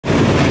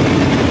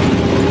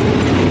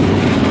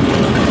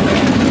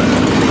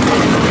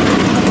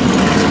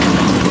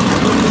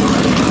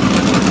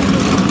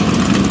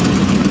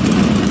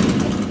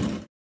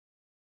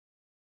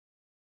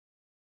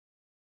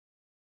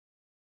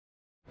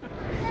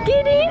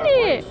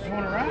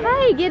want to ride?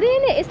 Hey, get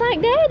in it. It's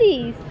like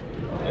Daddy's.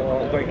 I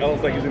don't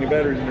think there's any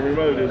batteries in the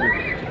remote, is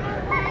there?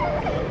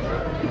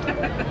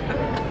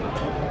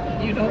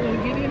 You don't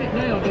want to get in it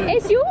now, do you?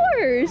 It's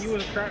yours. You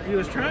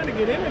was trying to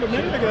get in it a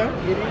minute ago.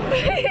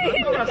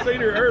 I thought I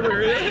seen her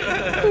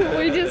earlier.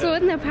 We just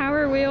won the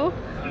Power Wheel.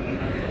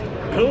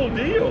 Cool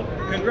deal.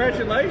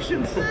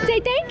 Congratulations. Say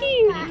thank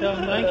you. Tell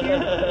them thank you.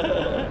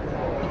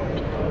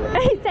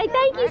 Say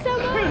thank you so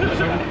much.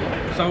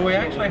 So we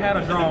actually had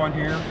a drawing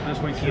here this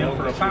weekend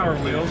for the Power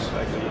Wheels.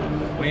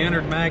 We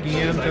entered Maggie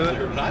into it,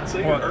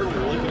 what,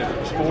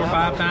 4 or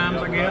 5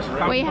 times, I guess?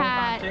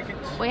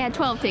 We had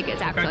 12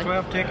 tickets, actually. Okay,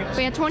 12 tickets.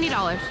 We had $20. We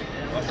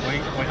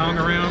hung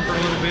around for a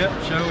little bit.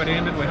 The show had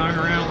ended. We hung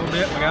around a little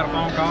bit. We got a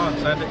phone call and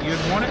said that you'd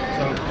won it.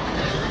 So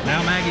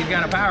now Maggie's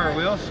got a Power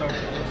Wheel. So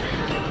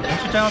why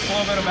don't you tell us a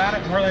little bit about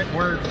it,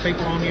 where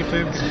people on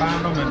YouTube can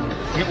find them and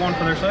get one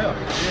for themselves?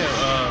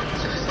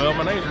 Yeah, well,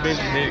 my name's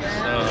Vinson,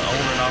 owner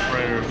and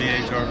operator of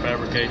VHR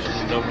Fabrication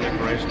and Double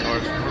Nickel Race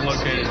Cars. We're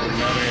located in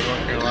Mount Airy,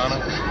 North Carolina.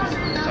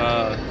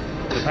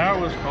 The Power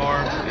Wheels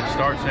car, it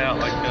starts out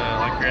like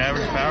your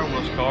average Power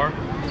Wheels car.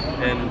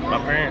 And my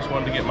parents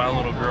wanted to get my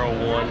little girl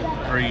one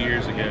 3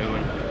 years ago,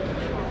 and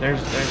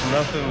there's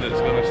nothing that's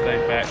going to stay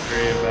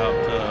factory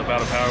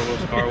about a Power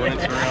Wheels car when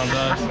it's around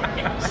us.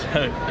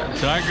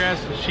 So I grabbed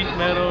some sheet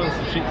metal and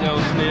some sheet metal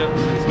snips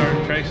and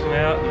started tracing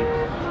out,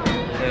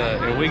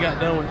 and we got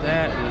done with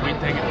that, and we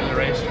take it to the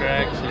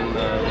racetracks, and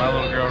my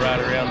little girl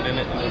ride around in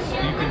it. And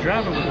you can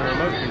drive it with a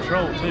remote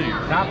control too.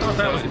 I thought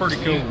that was pretty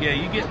cool. Yeah,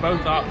 you get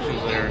both options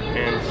there,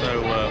 and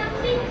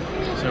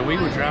so we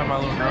would drive my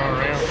little girl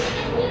around,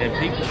 and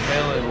people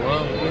fell in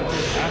love with it.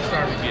 I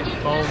started getting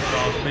phone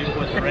calls,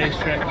 people at the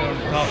racetrack coming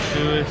to talk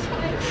to us,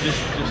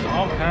 just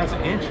all kinds of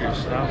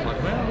interest. And I was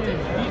like, well,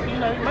 you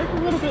know, make a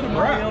little bit of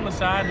money on the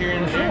side here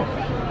and there.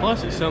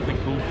 Plus, it's something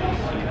cool for the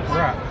kids.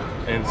 Right.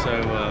 And so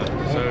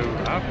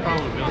I've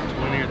probably built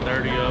 20 or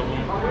 30 of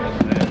them,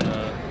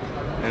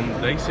 and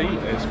they seem,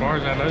 as far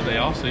as I know, they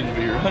all seem to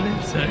be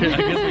running. So I guess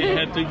we haven't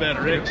had too bad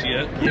a wrecks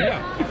yet.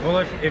 Yeah. Well,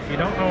 if you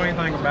don't know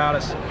anything about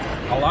us,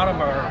 a lot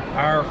of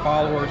our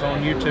followers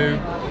on YouTube,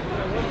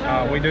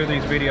 we do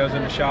these videos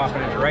in the shop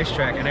and at the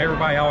racetrack, and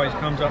everybody always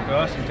comes up to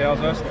us and tells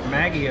us that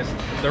Maggie is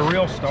the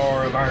real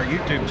star of our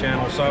YouTube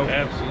channel. So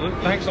absolutely,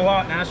 thanks a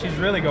lot. Now she's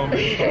really gonna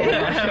be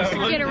the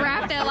star. Get her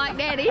wrapped out like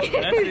Daddy.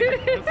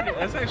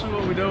 That's actually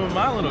what we do with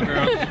my little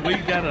girl. We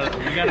got a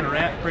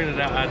wrap printed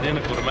out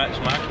identical to match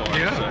my car.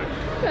 Yeah. So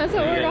that's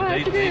what we're gonna have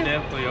to do. They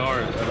definitely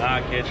are an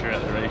eye catcher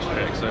at the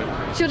racetrack. So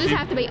she'll just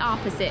have to be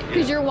opposite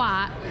because you're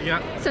white.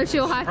 Yep. So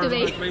she'll have to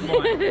be. Black.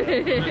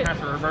 We'll have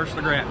to reverse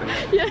the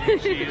graphics. Yeah.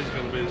 She is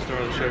going to be the star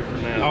of the show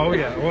from now. Oh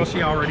yeah. Well,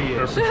 she already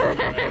is. Well,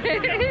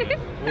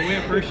 we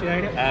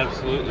appreciate it.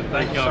 Absolutely.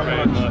 Thank y'all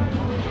very much.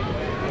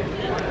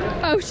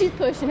 Oh, she's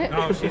pushing it.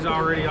 Oh, she's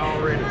already.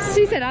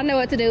 She said, "I know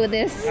what to do with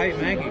this." Hey,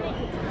 Maggie.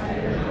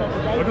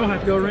 We're gonna have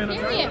to go around the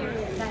track.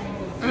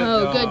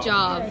 Good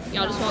job.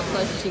 Y'all just walk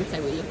close so she can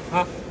stay with you.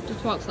 Huh?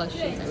 Just walk close so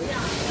she can stay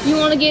with you. You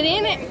want to get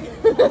in it?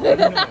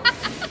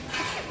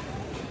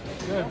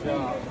 Good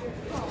job.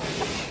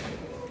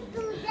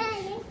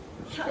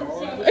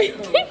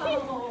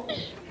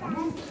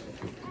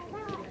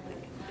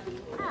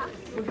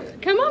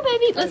 Come on,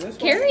 baby. Let's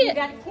carry it.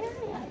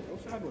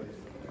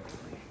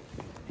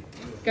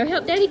 Go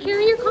help Daddy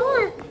carry your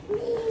car.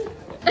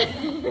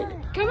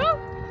 Come on.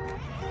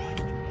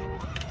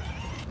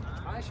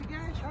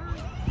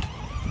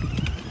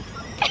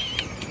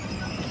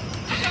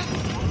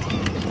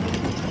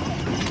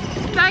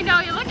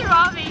 Magnolia, look at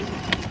Robbie.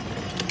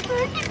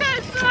 Look at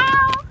that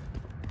smile.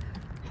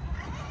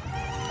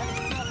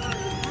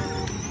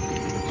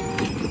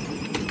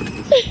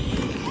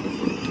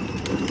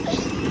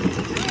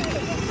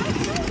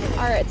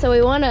 All right, so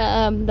we won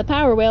the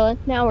Power Wheel, and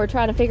now we're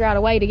trying to figure out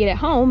a way to get it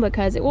home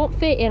because it won't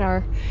fit in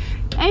our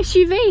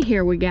SUV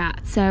here we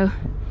got. So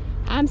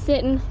I'm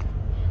sitting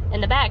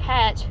in the back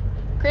hatch.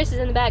 Chris is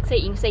in the back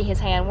seat. You can see his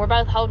hand. We're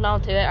both holding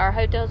on to it. Our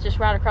hotel's just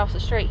right across the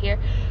street here.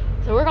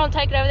 So we're gonna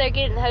take it over there,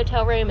 get it in the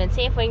hotel room, and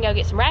see if we can go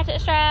get some ratchet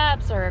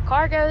straps or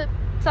cargo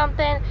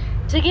something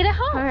to get it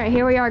home. All right,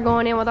 here we are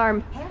going in with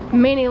our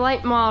mini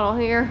late model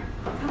here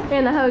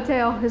in the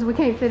hotel because we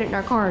can't fit it in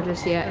our car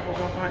just yet. What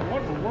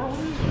the world is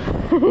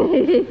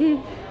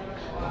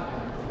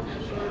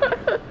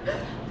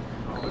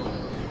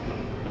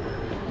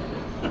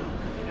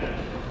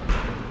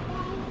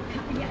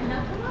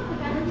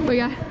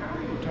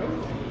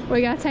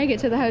We gotta take it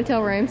to the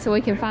hotel room so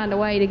we can find a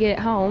way to get it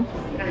home.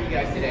 How are you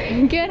guys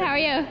today? Good, how are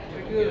you?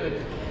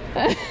 Good.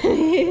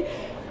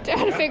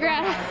 Trying to figure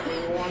out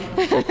how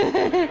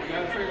to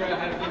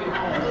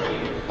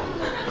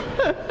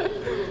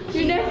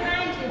You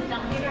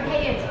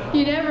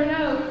never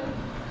know.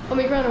 Let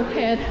me run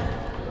ahead.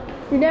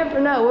 You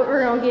never know what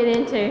we're gonna get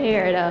into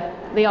here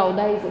at the old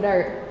days of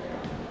dirt.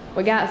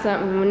 We got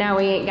something, now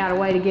we ain't got a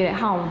way to get it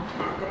home.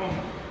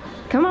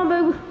 Come on,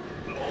 boo.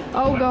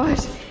 Oh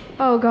gosh.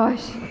 Oh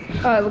gosh.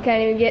 Oh, we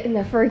can't even get in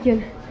the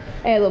freaking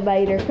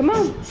elevator. Come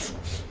on.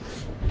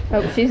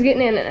 Oh, she's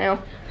getting in it now.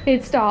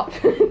 It stopped.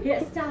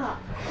 Yeah, stop.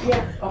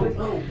 Yeah.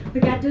 Oh. We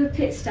got to do a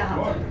pit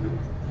stop.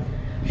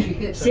 She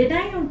hit Sit the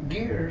down.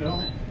 gears on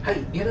it.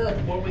 Hey, get up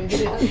before we can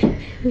get it up.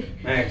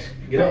 Max,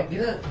 get up.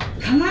 Get up.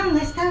 Come on,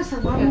 let's go. So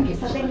we can get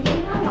something to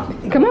get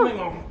on. Come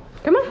on.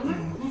 Come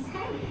on. Let's go.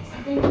 So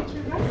they get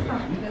your race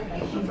car.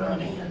 Keep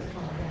running.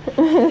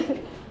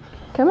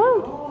 Come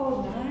on.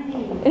 Oh,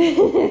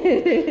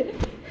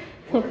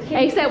 nice.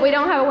 Except we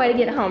don't have a way to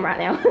get home right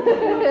now.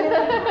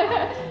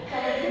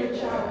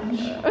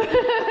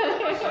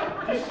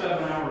 Just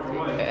 7 hours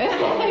away.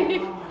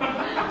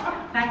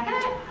 Back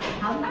up.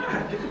 Hold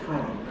on. Get the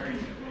front. There you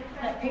go.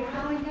 Let Pick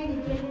Holly Daddy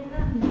get it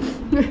up.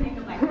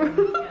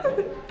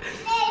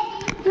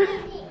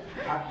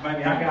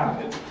 Baby, I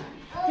got it.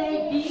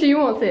 She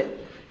wants it.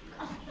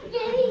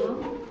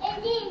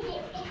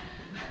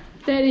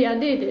 Daddy, I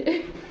did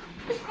it.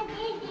 She's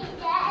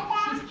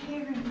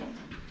carrying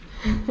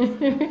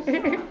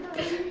it.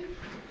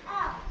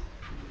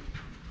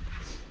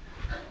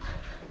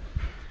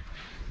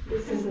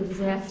 This is a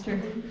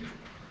disaster.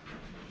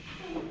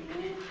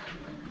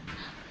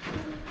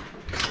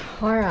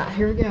 All right,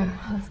 here we go.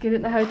 Let's get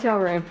in the hotel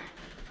room.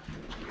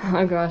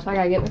 Oh gosh, I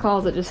gotta get in the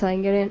closet just so I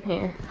can get in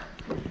here.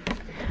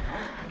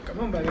 Come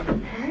on, baby.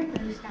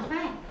 Stop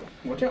back.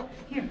 Watch out.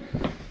 Here.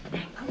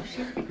 Oh,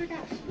 she figured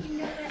out. She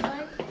know that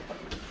way.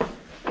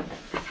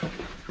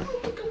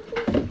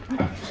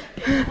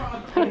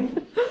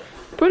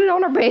 Put it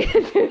on her bed.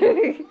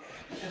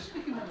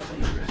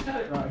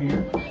 Right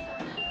here.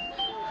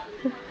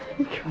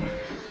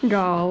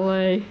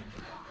 Golly.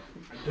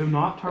 Do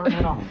not turn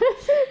it on.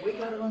 We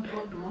gotta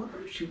unplug the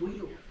motor. She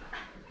will.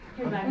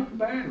 Here, baby.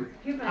 Battery.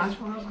 Here, baby. That's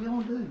what I was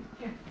gonna do.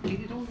 Get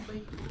it on the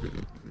bed.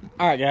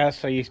 All right, guys.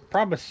 So you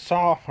probably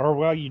saw, or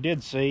well, you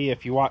did see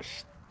if you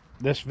watched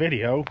this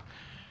video,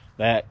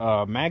 that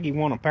Maggie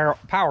won a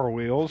Power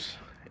Wheels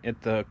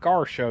at the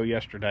car show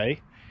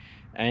yesterday.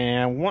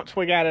 And once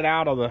we got it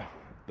out of the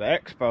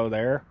expo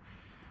there,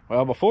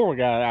 well, before we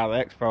got it out of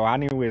the expo, I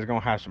knew we was gonna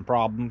have some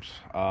problems.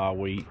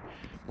 We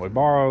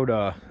borrowed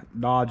a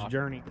Dodge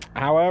Journey.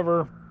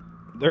 However,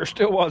 there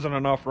still wasn't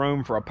enough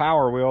room for a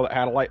Power Wheel that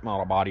had a late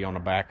model body on the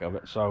back of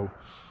it. So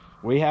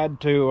we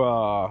had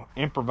to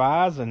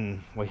improvise,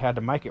 and we had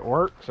to make it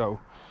work. So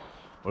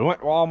we went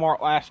to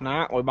Walmart last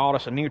night. We bought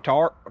us a new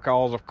tarp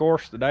because, of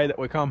course, the day that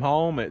we come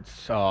home, it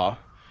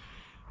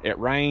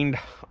rained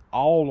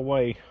all the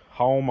way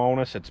home on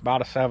us. It's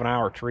about a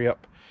 7-hour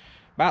trip,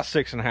 about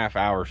 6.5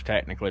 hours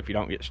technically if you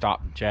don't get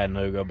stopped in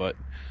Chattanooga, but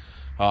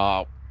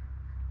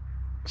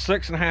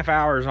 6.5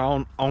 hours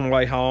on the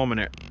way home,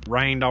 and it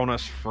rained on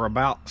us for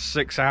about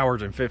 6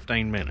 hours and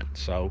 15 minutes.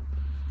 So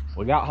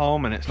we got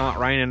home and it's not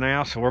raining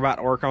now, so we're about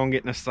to work on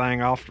getting this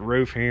thing off the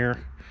roof here.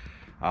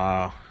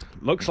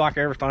 Looks like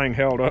everything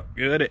held up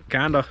good. It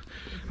kind of,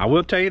 I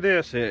will tell you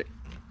this, the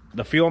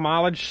fuel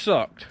mileage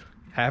sucked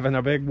having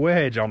a big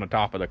wedge on the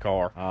top of the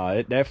car.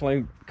 It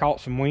definitely caught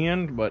some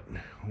wind, but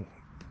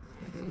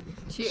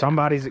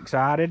somebody's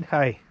excited.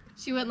 Hey,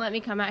 She wouldn't let me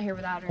come out here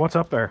without her. what's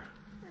up there?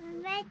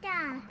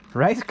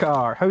 Race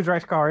car. Whose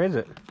race car is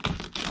it?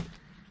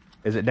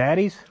 Is it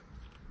Daddy's?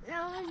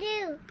 No,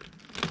 you.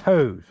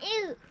 Whose?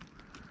 You.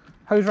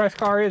 Whose race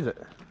car is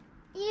it?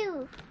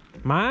 You.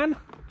 Mine?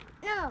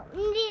 No,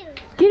 you.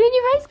 Get in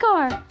your race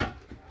car.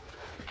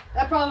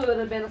 That probably would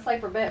have been a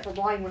safer bet for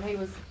Blaine when they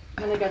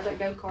got that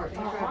go-kart and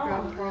he tried to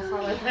drive across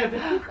Highway 7.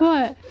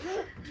 What?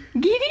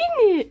 Get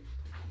in it.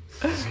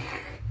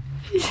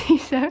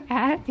 She's so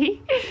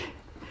happy.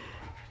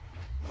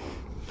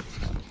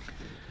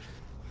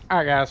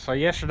 Alright guys, so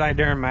yesterday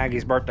during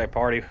Maggie's birthday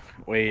party,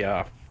 we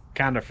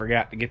kind of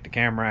forgot to get the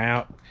camera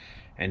out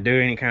and do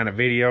any kind of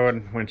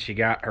videoing when she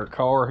got her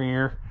car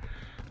here.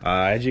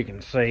 As you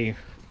can see,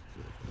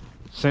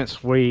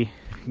 since we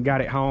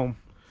got it home,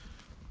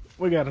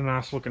 we got a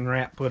nice looking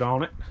wrap put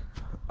on it.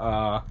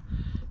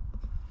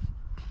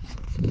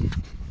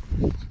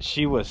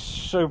 She was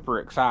super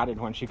excited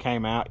when she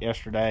came out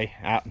yesterday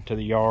out into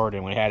the yard,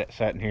 and we had it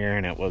sitting here,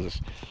 and it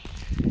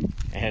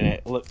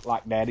looked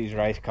like Daddy's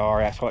race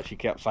car. That's what she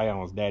kept saying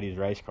was Daddy's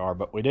race car,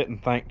 but we didn't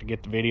think to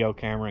get the video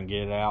camera and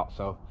get it out,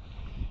 so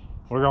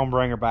we're gonna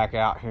bring her back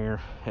out here.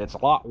 It's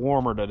a lot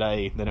warmer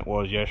today than it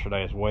was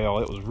yesterday as well.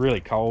 It was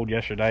really cold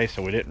yesterday,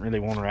 so we didn't really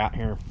want her out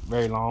here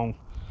very long,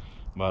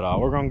 but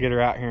we're gonna get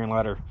her out here and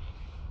let her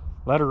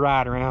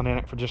ride around in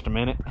it for just a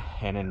minute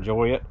and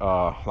enjoy it.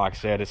 Like I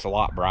said, it's a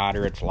lot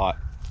brighter, it's a lot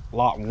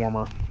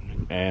warmer,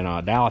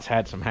 and Dallas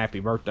had some happy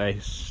birthday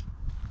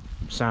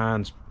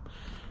signs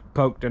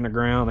poked in the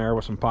ground there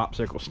with some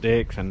popsicle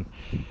sticks, and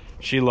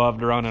she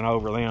loved running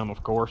over them,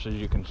 of course, as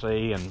you can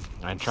see,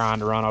 and trying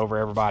to run over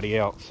everybody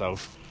else. So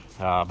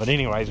but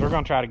anyways, we're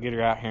gonna try to get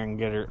her out here and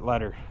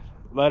let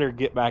her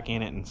get back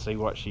in it and see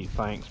what she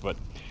thinks. But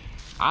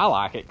I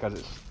like it because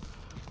it's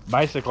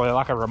basically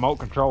like a remote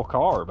control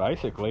car.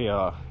 Basically,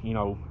 you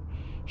know,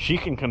 she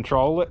can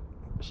control it,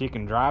 she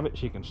can drive it,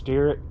 she can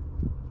steer it,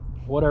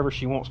 whatever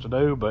she wants to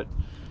do. But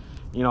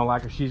you know,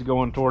 like if she's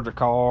going towards a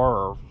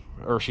car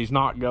or she's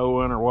not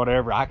going or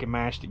whatever, I can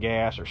mash the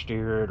gas or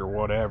steer it or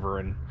whatever,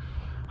 and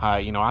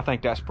You know, I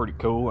think that's pretty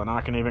cool, and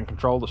I can even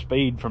control the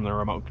speed from the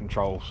remote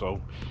control. So,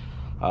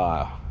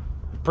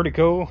 pretty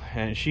cool,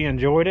 and she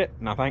enjoyed it,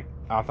 and I think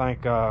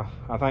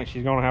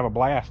she's gonna have a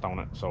blast on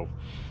it. So,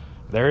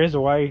 there is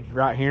a way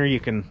right here you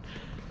can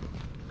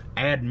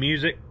add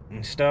music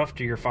and stuff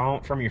to your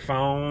phone from your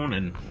phone,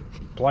 and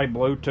play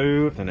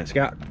Bluetooth, and it's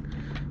got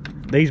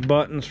these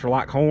buttons for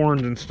like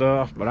horns and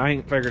stuff. But I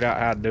ain't figured out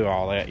how to do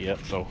all that yet,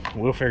 so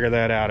we'll figure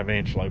that out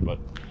eventually. But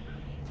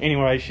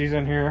anyway, she's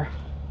in here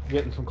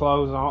getting some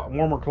clothes on,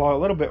 a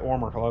little bit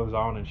warmer clothes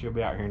on, and she'll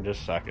be out here in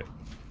just a second.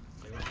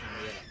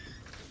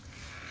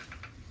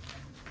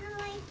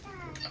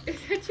 Is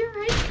that your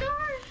race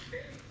car?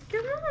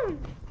 Come on.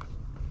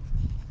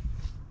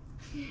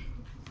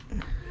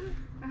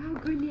 Oh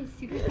goodness,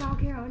 you can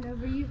dog hair on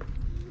over you.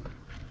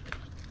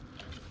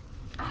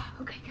 Oh,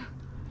 okay, go.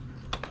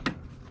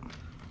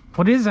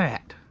 What is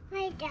that?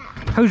 My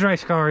dad. Whose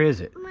race car is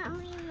it?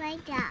 Mommy, my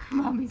dad.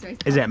 Mommy's race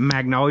car. Is that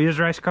Magnolia's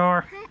race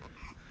car?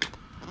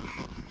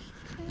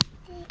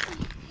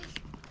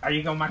 Are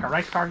you gonna make a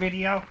race car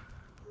video?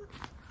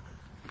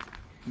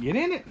 Get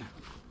in it.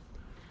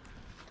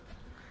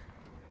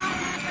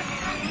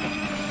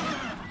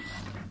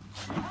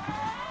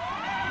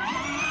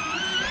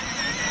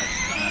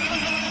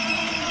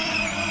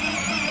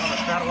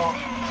 Try to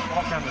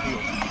walk down the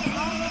hill.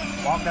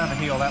 Walk down the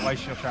hill, that way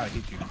she'll try to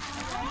hit you.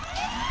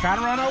 Try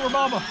to run over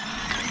Bubba.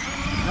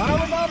 Run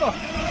over Bubba.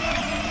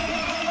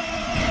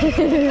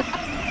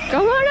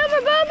 Come on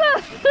over, Bubba.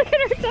 Look at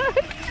her tongue.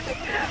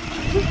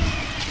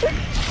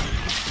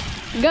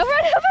 Go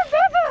run over,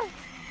 Bubba.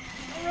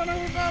 Run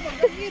over Bubba.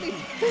 Go get him.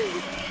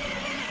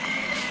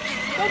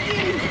 Go get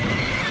him.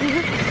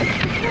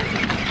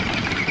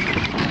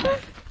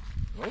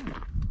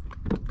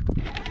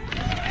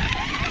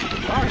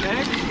 Sorry,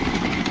 Max.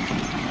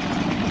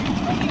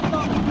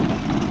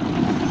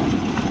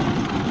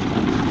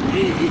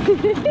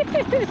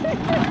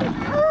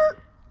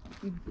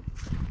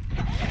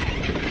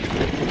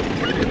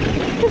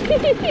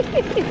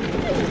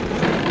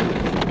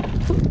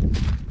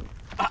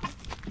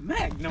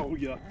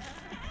 Magnolia.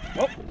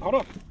 Oh, hold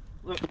on.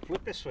 Look,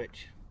 flip this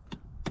switch.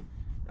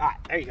 All right,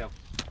 there you go.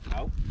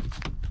 Oh.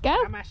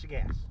 Go. Now mash the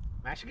gas.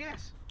 Mash the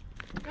gas.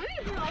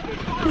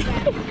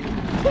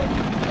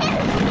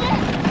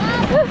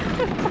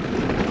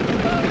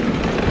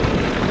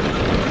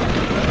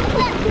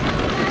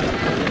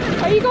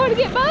 Are you going to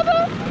get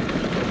Bubba?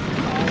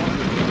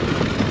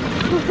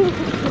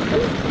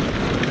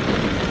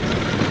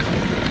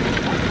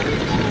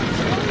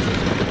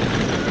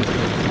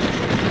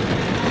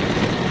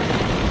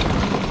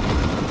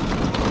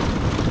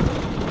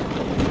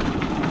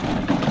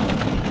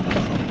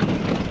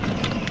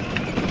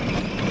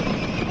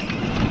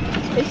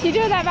 Is she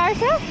doing that by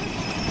herself?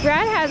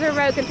 Brad has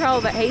remote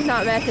control, but he's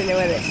not messing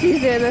with it.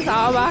 She's doing this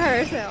all by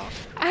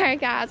herself.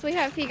 Alright guys, we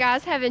hope you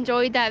guys have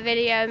enjoyed that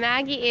video.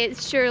 Maggie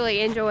is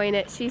surely enjoying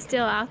it. She's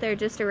still out there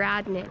just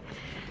riding it.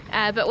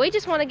 But we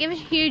just want to give a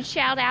huge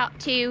shout out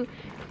to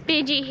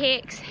Benji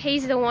Hicks.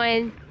 He's the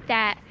one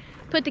that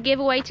put the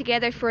giveaway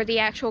together for the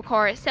actual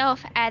car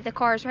itself at the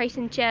Cars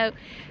Racing Show.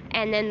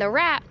 And then the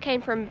wrap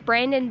came from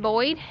Brandon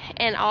Boyd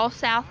and All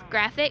South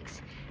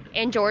Graphics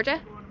in Georgia.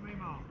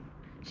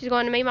 She's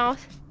going to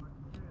Meemaw's?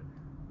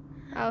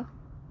 Oh,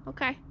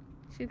 okay.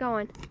 She's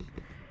going.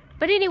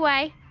 But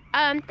anyway,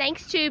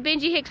 thanks to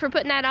Benji Hicks for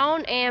putting that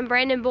on, and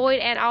Brandon Boyd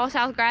and All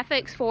South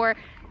Graphics for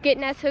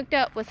getting us hooked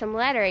up with some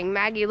lettering.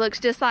 Maggie looks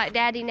just like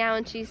Daddy now,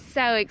 and she's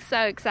so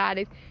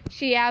excited.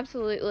 She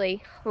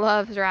absolutely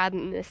loves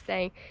riding this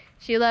thing.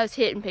 She loves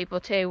hitting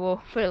people too.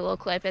 We'll put a little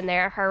clip in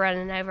there, her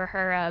running over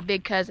her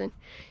big cousin.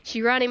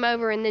 She run him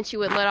over, and then she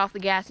wouldn't let off the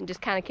gas and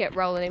just kind of kept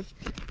rolling him.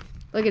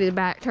 Look at his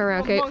back, turn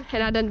around, Coop.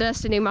 And I done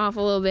dusted him off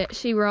a little bit.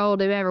 She rolled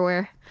him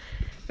everywhere.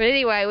 But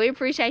anyway, we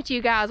appreciate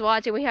you guys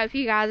watching. We hope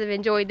you guys have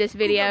enjoyed this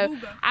video.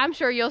 I'm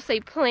sure you'll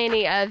see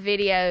plenty of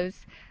videos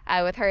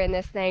with her in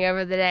this thing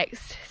over the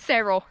next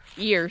several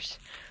years.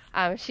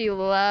 She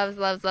loves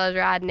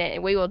riding it,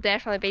 and we will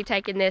definitely be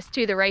taking this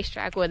to the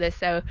racetrack with us.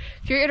 So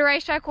if you're at a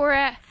racetrack we're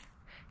at,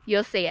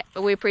 you'll see it.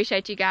 But we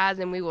appreciate you guys,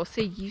 and we will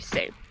see you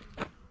soon.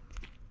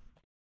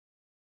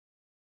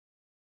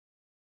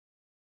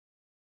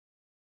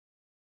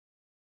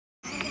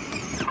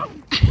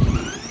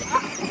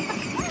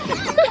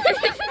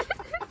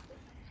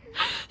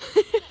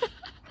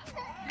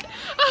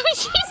 Oh,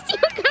 she's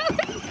still going.